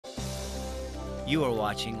You are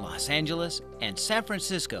watching Los Angeles and San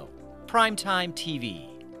Francisco Primetime TV.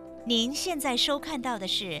 您现在收看到的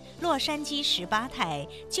是洛杉矶18台、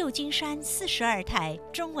旧金山42台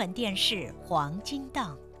中文电视黄金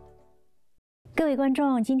档。各位观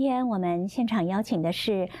众，今天我们现场邀请的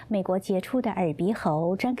是美国杰出的耳鼻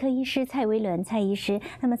喉专科医师蔡维伦蔡医师。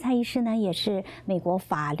那么蔡医师呢，也是美国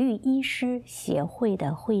法律医师协会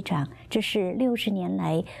的会长，这是60年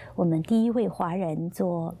来我们第一位华人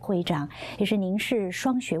做会长。也是您是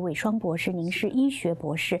双学位双博士，您是医学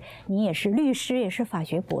博士，您也是律师，也是法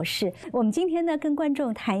学博士。我们今天呢，跟观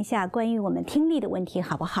众谈一下关于我们听力的问题，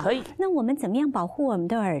好不好？可以。那我们怎么样保护我们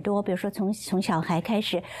的耳朵？比如说从小孩开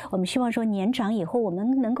始，我们希望说年长以后，我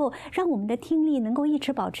们能够让我们的听力能够一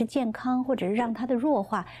直保持健康，或者是让它的弱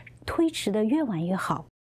化推迟的越晚越好。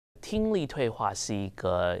听力退化是一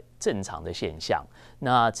个正常的现象，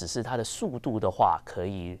那只是它的速度的话可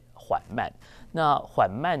以缓慢。那缓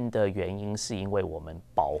慢的原因是因为我们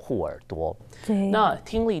保护耳朵。对。那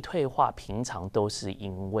听力退化平常都是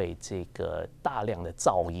因为这个大量的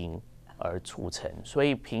噪音而促成，所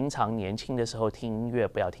以平常年轻的时候听音乐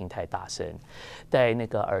不要听太大声，戴那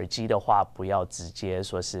个耳机的话不要直接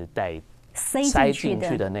说是戴塞进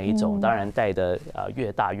去的那一种，当然戴的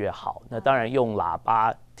越大越好。那当然用喇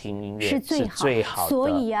叭听音乐是最好的。所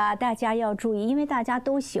以啊，大家要注意，因为大家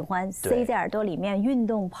都喜欢塞在耳朵里面运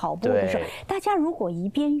动跑步的时候，大家如果一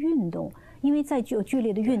边运动，因为在有剧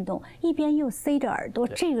烈的运动，一边又塞着耳朵，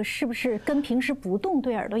这个是不是跟平时不动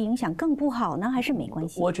对耳朵影响更不好呢？还是没关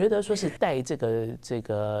系？我觉得说是戴这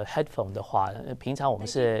个 headphone 的话，平常我们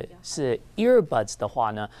是 earbuds 的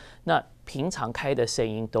话呢，那平常开的声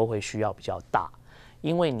音都会需要比较大，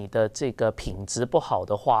因为你的这个品质不好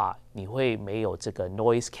的话，你会没有这个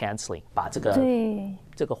noise canceling， 把这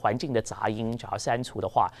个环境的杂音只要删除的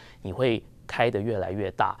话，你会开得越来越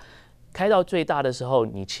大，开到最大的时候，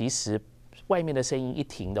你其实外面的声音一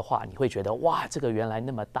停的话，你会觉得哇，这个原来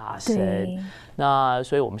那么大声。那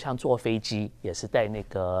所以我们像坐飞机也是戴那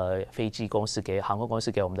个飞机公司航空公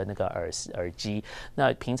司给我们的那个耳机，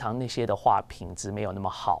那平常那些的话品质没有那么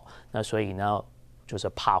好，那所以呢就是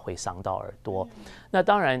怕会伤到耳朵。那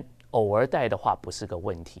当然偶尔戴的话不是个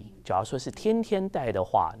问题，假如说是天天戴的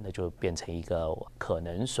话，那就变成一个可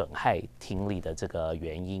能损害听力的这个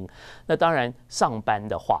原因。那当然上班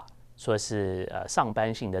的话，说是上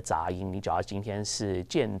班性的杂音，你只要今天是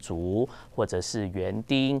建筑或者是园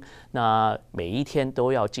丁，那每一天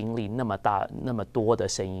都要经历那么多的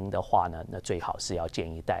声音的话呢，那最好是要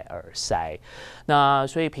建议戴耳塞。那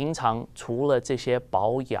所以平常除了这些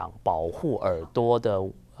保养保护耳朵的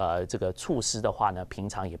这个措施的话呢，平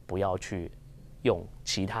常也不要去用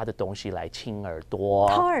其他的东西来清耳朵，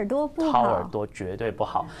掏耳朵不好，掏耳朵绝对不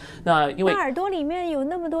好。那因为耳朵里面有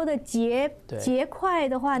那么多的结块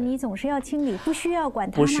的话，你总是要清理，不需要管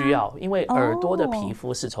它吗？不需要，因为耳朵的皮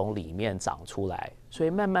肤是从里面长出来，所以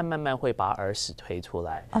慢慢会把耳屎推出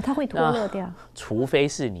来。它会脱落掉。除非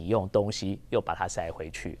是你用东西又把它塞回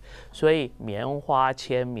去，所以棉花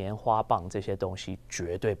签、棉花棒这些东西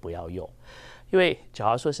绝对不要用，因为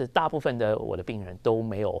假如说是大部分的我的病人都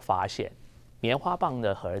没有发现。棉花棒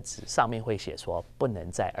的盒子上面会写说不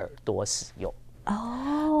能在耳朵使用。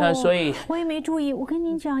那所以我也没注意。我跟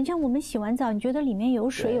您讲，像我们洗完澡，你觉得里面有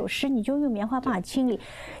水有湿，你就用棉花棒清理。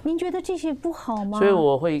您觉得这些不好吗？所以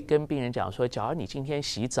我会跟病人讲说，假如你今天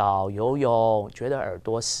洗澡、游泳，觉得耳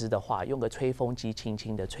朵湿的话，用个吹风机轻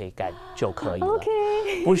轻的吹干就可以了。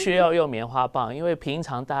不需要用棉花棒，因为平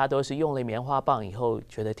常大家都是用了棉花棒以后，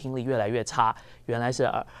觉得听力越来越差，原来是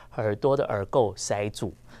耳朵的耳垢塞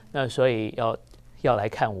住。那所以要来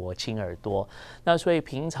看我清耳朵。那所以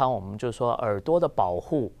平常我们就说耳朵的保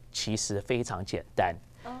护其实非常简单，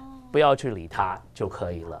不要去理它就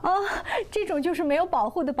可以了。这种就是没有保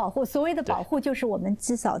护的保护。所谓的保护就是我们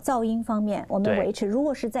至少噪音方面我们维持。如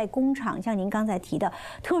果是在工厂，像您刚才提的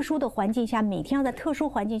特殊的环境下，每天要在特殊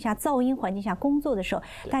环境下、噪音环境下工作的时候，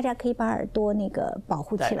大家可以把耳朵那个保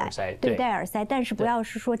护起来，对，戴耳塞，但是不要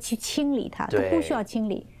是说去清理它，它不需要清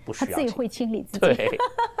理。他自己会清理自己。对，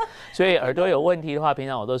所以耳朵有问题的话，平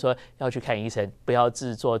常我都说要去看医生，不要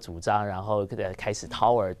自作主张，然后开始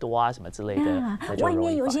掏耳朵啊什么之类的。外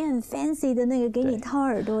面有些很 fancy 的那个给你掏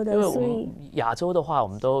耳朵的，所以亚洲的话，我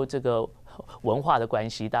们都这个文化的关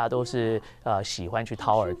系，大家都是喜欢去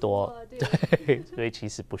掏耳朵，对，所以其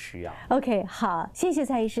实不需要。OK， 好，谢谢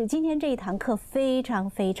蔡医师。今天这一堂课非常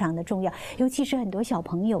非常的重要，尤其是很多小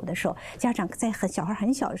朋友的时候，家长在小孩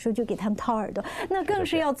很小的时候就给他们掏耳朵，那更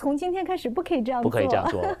是要从今天开始不可以这样做，不可以这样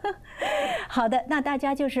做。好的，那大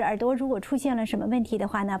家就是耳朵如果出现了什么问题的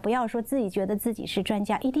话呢，不要说自己觉得自己是专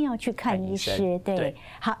家，一定要去看医师。对，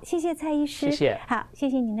好，谢谢蔡医师，谢谢，好，谢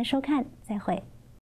谢您的收看，再会。